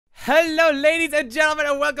Hello, ladies and gentlemen,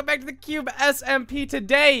 and welcome back to the Cube SMP.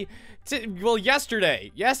 Today,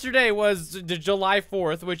 yesterday was July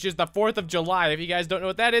 4th, which is the 4th of July. If you guys don't know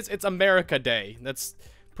what that is, it's America Day. That's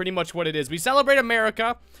pretty much what it is. We celebrate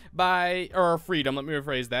America or freedom, let me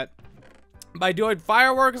rephrase that, by doing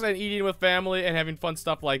fireworks and eating with family and having fun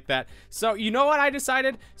stuff like that. So, you know what I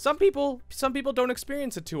decided? Some people don't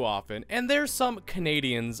experience it too often, and there's some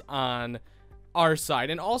Canadians on our side,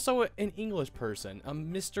 and also an English person, a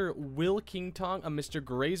Mr. Wilkington, a Mr.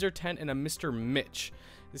 Grazer10, and a Mr. Mitch.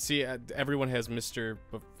 You see, everyone has Mr.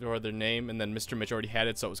 before their name, and then Mr. Mitch already had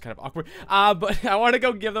it, so it was kind of awkward. But I want to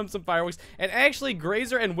go give them some fireworks. And actually,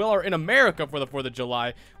 Grazer and Will are in America for the 4th of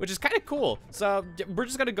July, which is kind of cool. So we're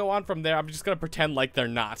just going to go on from there. I'm just going to pretend like they're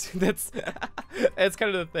not. That's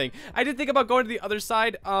kind of the thing. I did think about going to the other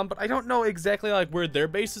side, but I don't know exactly like where their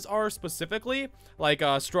bases are specifically, like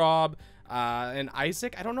Straub, and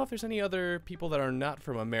Isaac. I don't know if there's any other people that are not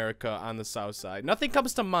from America on the south side. Nothing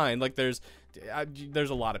comes to mind. Like there's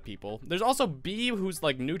a lot of people. There's also B, who's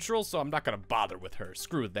like neutral, so I'm not gonna bother with her.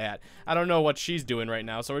 Screw that. I don't know what she's doing right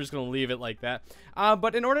now, so we're just gonna leave it like that.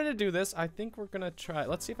 But in order to do this, I think we're gonna try.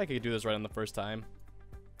 Let's see if I can do this right on the first time.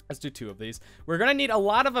 Let's do 2 of these. We're gonna need a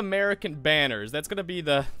lot of American banners. That's gonna be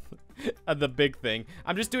the the big thing.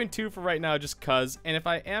 I'm just doing 2 for right now just cuz. And if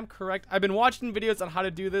I am correct, I've been watching videos on how to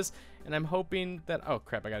do this, and I'm hoping that, oh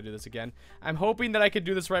crap, I gotta do this again. I'm hoping that I could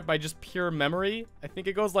do this right by just pure memory. I think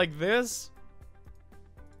it goes like this.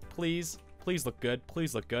 Please look good.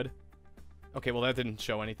 Please look good. Okay, well that didn't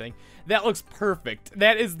show anything. That looks perfect.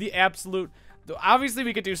 That is the absolute. Obviously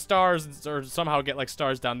we could do stars or somehow get like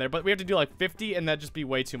stars down there, but we have to do like 50, and that'd just be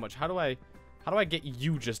way too much. How do I get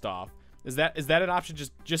you just off? Is that an option?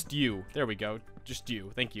 Just you. There we go. Just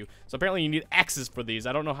you. Thank you. So apparently you need X's for these.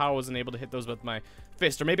 I don't know how I wasn't able to hit those with my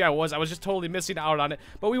fist, or maybe I was just totally missing out on it.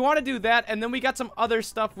 But we want to do that, and then we got some other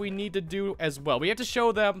stuff we need to do as well. We have to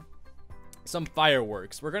show them some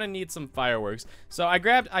fireworks. We're gonna need some fireworks. So I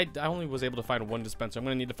only was able to find 1 dispenser. I'm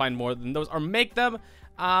gonna need to find more than those or make them.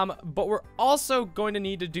 But we're also going to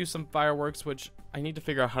need to do some fireworks, which I need to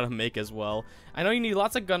figure out how to make as well. I know you need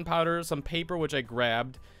lots of gunpowder, some paper, which I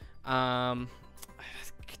grabbed. I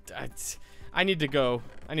need to go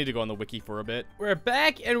on the wiki for a bit. We're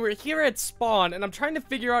back and we're here at spawn, and I'm trying to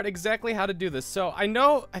figure out exactly how to do this. So I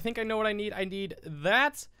think I know what I need. I need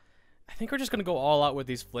that. I think we're just gonna go all out with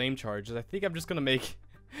these flame charges. I think I'm just gonna make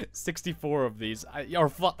 64 of these, or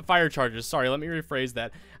fire charges. Sorry, let me rephrase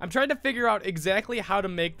that. I'm trying to figure out exactly how to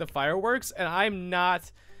make the fireworks, and I'm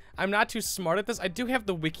not too smart at this. I do have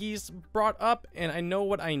the wikis brought up, and I know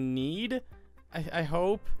what I need. I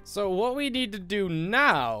hope. So what we need to do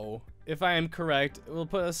now, if I am correct, we'll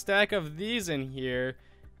put a stack of these in here.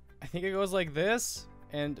 I think it goes like this,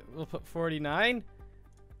 and we'll put 49.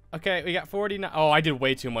 Okay, we got 49. Oh, I did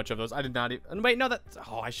way too much of those. I did not even. Wait, no,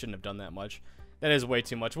 oh, I shouldn't have done that much. That is way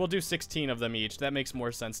too much. We'll do 16 of them each. That makes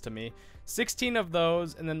more sense to me. 16 of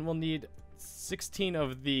those, and then we'll need 16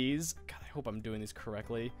 of these. God, I hope I'm doing these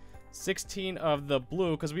correctly. 16 of the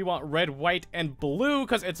blue, because we want red, white, and blue,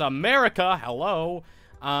 because it's America. Hello.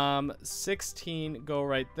 16 go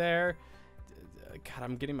right there. God,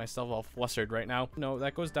 I'm getting myself all flustered right now. No,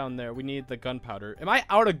 that goes down there. We need the gunpowder. Am I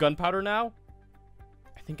out of gunpowder now?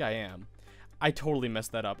 I think I am. I totally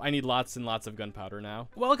messed that up. I need lots and lots of gunpowder now.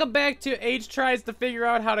 Welcome back to H Tries to figure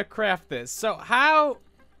out how to craft this. So how...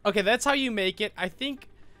 Okay, that's how you make it. I think...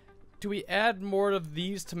 Do we add more of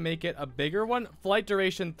these to make it a bigger one? Flight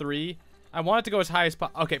duration 3. I want it to go as high as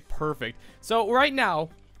possible. Okay, perfect. So right now,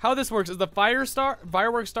 how this works is the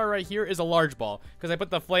firework star right here is a large ball, because I put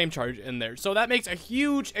the flame charge in there. So that makes a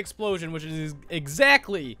huge explosion, which is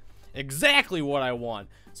exactly what I want.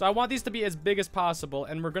 So I want these to be as big as possible,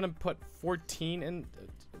 and we're gonna put 14 in.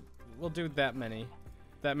 We'll do that many.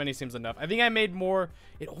 That many seems enough. I think I made more.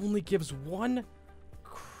 It only gives 1.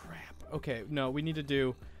 Crap. Okay, no, we need to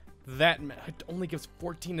do that. It only gives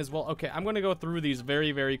 14 as well. Okay, I'm gonna go through these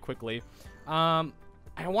very quickly. I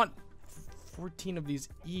want 14 of these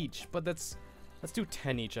each, but let's do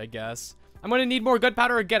 10 each, I guess. I'm gonna need more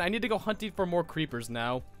gunpowder again. I need to go hunting for more creepers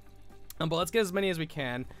now. But let's get as many as we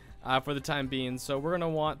can. For the time being. So we're gonna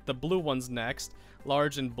want the blue ones next,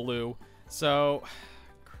 large and blue. So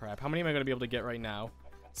crap, how many am I gonna be able to get right now?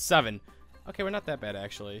 7. Okay, we're not that bad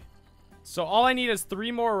actually. So all I need is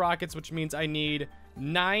 3 more rockets, which means I need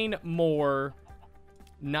 9 more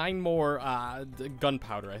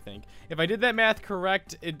gunpowder, I think. If I did that math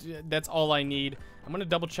correct, that's all I need. I'm gonna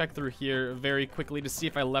double check through here very quickly to see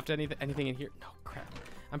if I left anything in here. No, crap.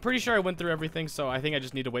 I'm pretty sure I went through everything, so I think I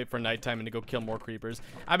just need to wait for nighttime and to go kill more creepers.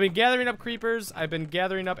 I've been gathering up creepers. I've been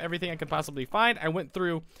gathering up everything I could possibly find. I went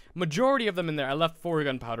through majority of them in there. I left 4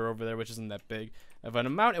 gunpowder over there, which isn't that big of an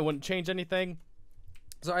amount. It wouldn't change anything.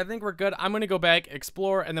 So I think we're good. I'm going to go back,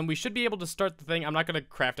 explore, and then we should be able to start the thing. I'm not going to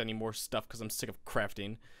craft any more stuff because I'm sick of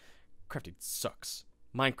crafting. Crafting sucks.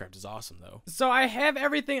 Minecraft is awesome, though. So I have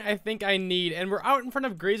everything I think I need, and we're out in front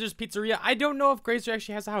of Grazer's Pizzeria. I don't know if Grazer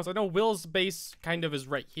actually has a house. I know Will's base kind of is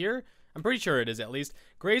right here. I'm pretty sure it is, at least.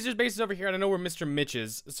 Grazer's base is over here, and I know where Mr. Mitch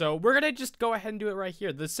is. So we're going to just go ahead and do it right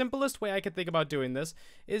here. The simplest way I could think about doing this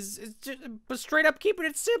is just straight up keeping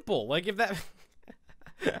it simple. Like, if that...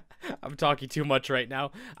 I'm talking too much right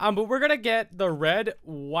now. But we're gonna get the red,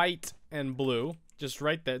 white, and blue. Just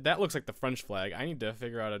right there. That looks like the French flag. I need to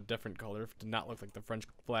figure out a different color to not look like the French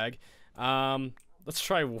flag. Let's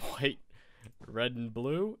try white, red, and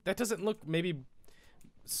blue. That doesn't look, maybe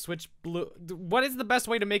switch blue. What is the best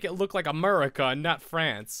way to make it look like America and not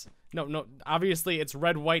France? No, obviously it's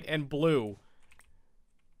red, white, and blue.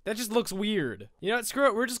 That just looks weird. You know what, screw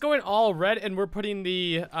it. We're just going all red, and we're putting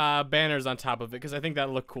the banners on top of it, because I think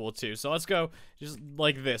that'll look cool, too. So let's go just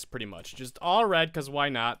like this, pretty much. Just all red, because why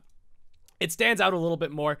not? It stands out a little bit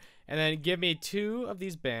more. And then give me 2 of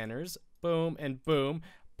these banners. Boom and boom.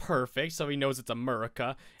 Perfect, so he knows it's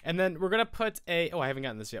America. And then we're going to put a... Oh, I haven't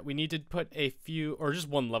gotten this yet. We need to put a few, or just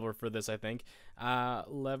 1 lever for this, I think.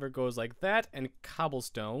 Lever goes like that, and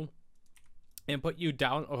cobblestone. And put you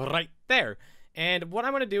down right there. And what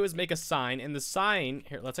I'm going to do is make a sign, and the sign,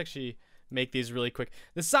 here, let's actually make these really quick.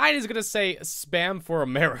 The sign is going to say spam for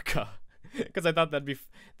America, because I thought that'd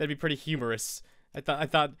be pretty humorous. I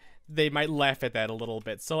thought they might laugh at that a little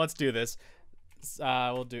bit. So let's do this.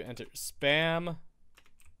 We'll do enter spam.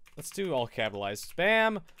 Let's do all capitalized.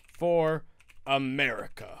 Spam for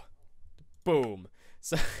America. Boom.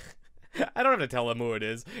 So I don't have to tell them who it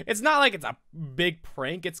is. It's not like it's a big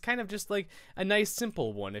prank. It's kind of just like a nice,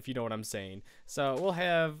 simple one, if you know what I'm saying. So we'll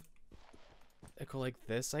have it go like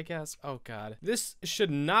this, I guess. Oh, God. This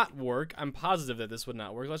should not work. I'm positive that this would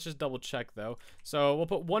not work. Let's just double check, though. So we'll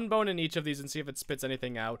put 1 bone in each of these and see if it spits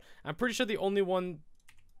anything out. I'm pretty sure the only one...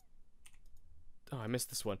 Oh, I missed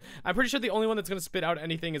this one. I'm pretty sure the only one that's going to spit out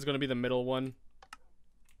anything is going to be the middle one.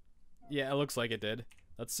 Yeah, it looks like it did.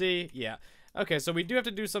 Let's see. Yeah. Okay, so we do have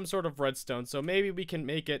to do some sort of redstone, so maybe we can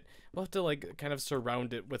make it... We'll have to, like, kind of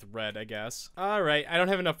surround it with red, I guess. Alright, I don't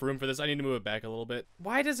have enough room for this. I need to move it back a little bit.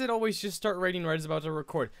 Why does it always just start raining right as about to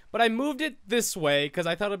record? But I moved it this way, because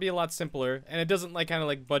I thought it'd be a lot simpler, and it doesn't, like, kind of,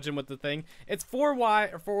 like, budge in with the thing. It's 4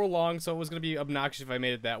 wide, or 4 long, so it was going to be obnoxious if I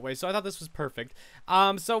made it that way, so I thought this was perfect.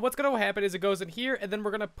 So what's going to happen is it goes in here, and then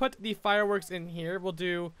we're going to put the fireworks in here. We'll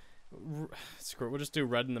do... Screw it, we'll just do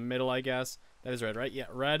red in the middle, I guess. That is red, right? Yeah,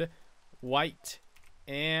 red, white,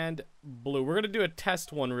 and blue. We're gonna do a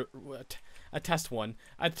test one, a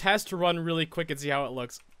test run really quick and see how it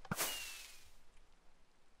looks.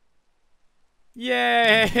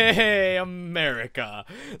 Yay, America.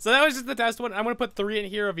 So that was just the test one. I'm gonna put 3 in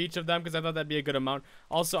here of each of them because I thought that'd be a good amount.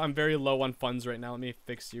 Also, I'm very low on funds right now. Let me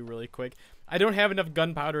fix you really quick. I don't have enough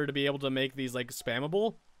gunpowder to be able to make these like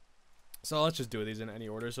spammable, so let's just do these in any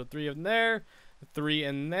order. So 3 in there, 3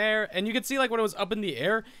 in there, and you can see like when it was up in the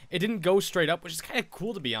air, it didn't go straight up, which is kind of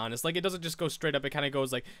cool to be honest. Like it doesn't just go straight up, it kind of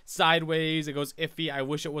goes like sideways, it goes iffy. I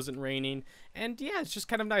wish it wasn't raining, and yeah, it's just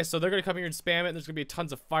kind of nice. So they're gonna come here and spam it. There's gonna be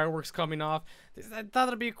tons of fireworks coming off. I thought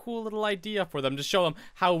it'd be a cool little idea for them to show them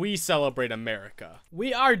how we celebrate America.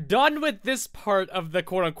 We are done with this part of the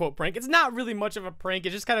quote-unquote prank. It's not really much of a prank,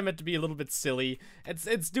 it's just kind of meant to be a little bit silly.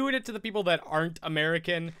 It's doing it to the people that aren't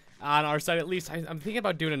American. On our side, at least. I'm thinking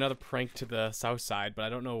about doing another prank to the south side, but I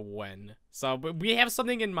don't know when. So, but we have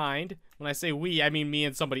something in mind. When I say we, I mean me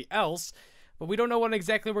and somebody else. But we don't know when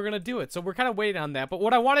exactly we're going to do it. So we're kind of waiting on that. But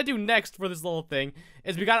what I want to do next for this little thing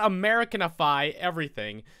is we got Americanify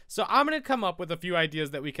everything. So I'm going to come up with a few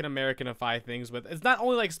ideas that we can Americanify things with. It's not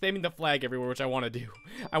only like spamming the flag everywhere, which I want to do.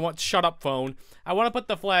 I want shut up phone. I want to put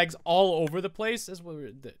the flags all over the place. That's what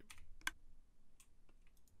we're... What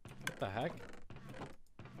the heck?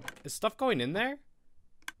 Is stuff going in there?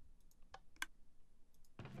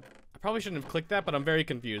 I probably shouldn't have clicked that, but I'm very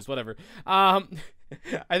confused. Whatever. I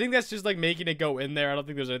think that's just like making it go in there. I don't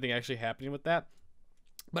think there's anything actually happening with that.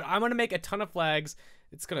 But I'm going to make a ton of flags.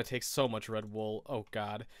 It's going to take so much red wool. Oh,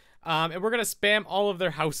 God. And we're going to spam all of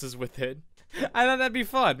their houses with it. I thought that'd be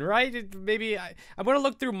fun, right? Maybe I'm going to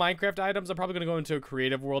look through Minecraft items. I'm probably going to go into a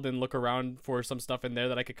creative world and look around for some stuff in there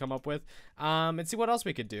that I could come up with. And see what else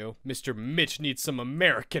we could do. Mr. Mitch needs some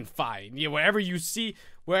American flag. Yeah, wherever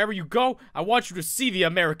you go, I want you to see the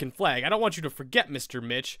American flag. I don't want you to forget, Mr.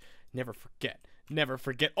 Mitch. Never forget. Never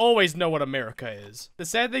forget. Always know what America is. The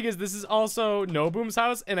sad thing is this is also Noboom's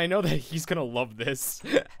house, and I know that he's gonna love this.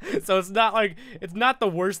 So it's not like, it's not the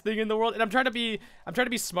worst thing in the world. And I'm trying to be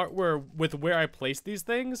smart with where I place these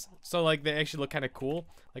things. So like they actually look kind of cool.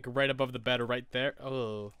 Like right above the bed or right there.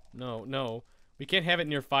 Oh, no, no. We can't have it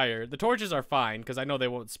near fire. The torches are fine because I know they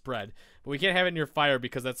won't spread. But we can't have it near fire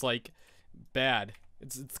because that's like bad.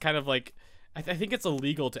 It's kind of like, I think it's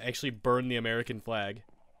illegal to actually burn the American flag.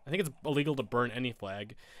 I think it's illegal to burn any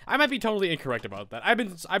flag. I might be totally incorrect about that.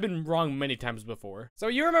 I've been wrong many times before. So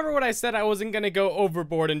you remember when I said I wasn't gonna go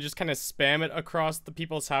overboard and just kind of spam it across the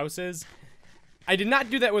people's houses? I did not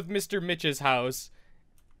do that with Mr. Mitch's house,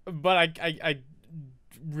 but I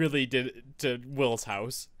really did it to Will's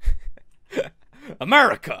house.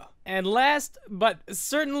 America! And last, but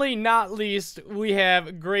certainly not least, we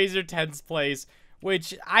have Grazer 10's place,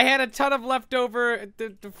 which I had a ton of leftover the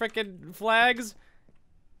frickin' flags.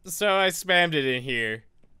 So I spammed it in here.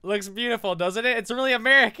 Looks beautiful, doesn't it? It's really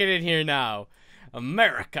American in here now.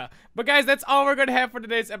 America. But guys, that's all we're going to have for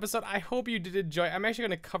today's episode. I hope you did enjoy. I'm actually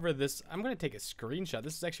going to cover this. I'm going to take a screenshot.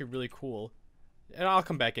 This is actually really cool. And I'll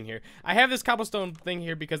come back in here. I have this cobblestone thing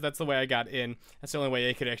here because that's the way I got in. That's the only way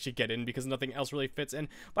I could actually get in because nothing else really fits in.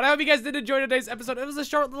 But I hope you guys did enjoy today's episode. It was a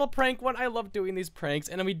short little prank one. I love doing these pranks.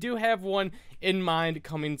 And we do have one in mind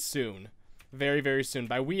coming soon. Very, very soon.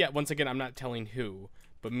 By we, once again, I'm not telling who,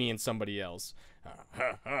 but me and somebody else.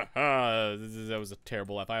 That was a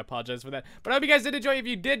terrible laugh. I apologize for that. But I hope you guys did enjoy. If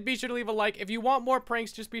you did, be sure to leave a like. If you want more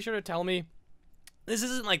pranks, just be sure to tell me. This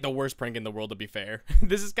isn't like the worst prank in the world, to be fair.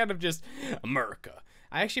 This is kind of just America.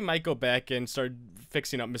 I actually might go back and start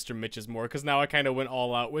fixing up Mr. Mitch's more, because now I kind of went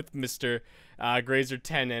all out with Mr. Grazer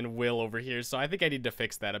 10 and Will over here, so I think I need to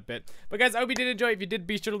fix that a bit. But guys, I hope you did enjoy. If you did,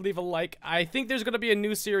 be sure to leave a like. I think there's going to be a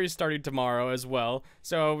new series starting tomorrow as well,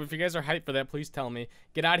 so if you guys are hyped for that, please tell me.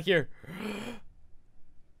 Get out of here.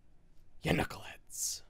 You knuckleheads.